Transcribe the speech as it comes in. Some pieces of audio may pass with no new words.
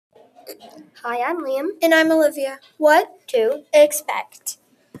Hi, I'm Liam. And I'm Olivia. What to expect?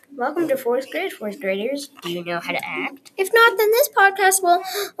 Welcome to fourth grade, fourth graders. Do you know how to act? If not, then this podcast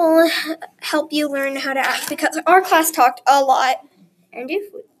will help you learn how to act because our class talked a lot. And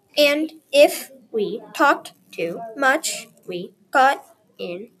if we talked too much, we got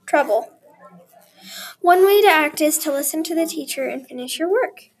in trouble. One way to act is to listen to the teacher and finish your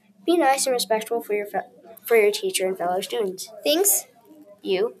work. Be nice and respectful for your teacher and fellow students. Things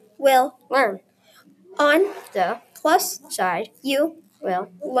You will learn. On the plus side, you will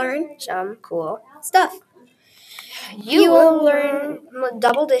learn some cool stuff. You will learn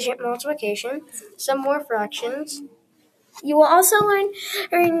double-digit multiplication, some more fractions. You will also learn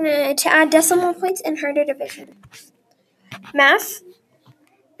to add decimal points and harder division. Math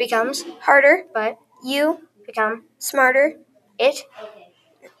becomes harder, but you become smarter. It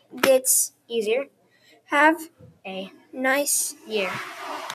gets easier. Have a nice year.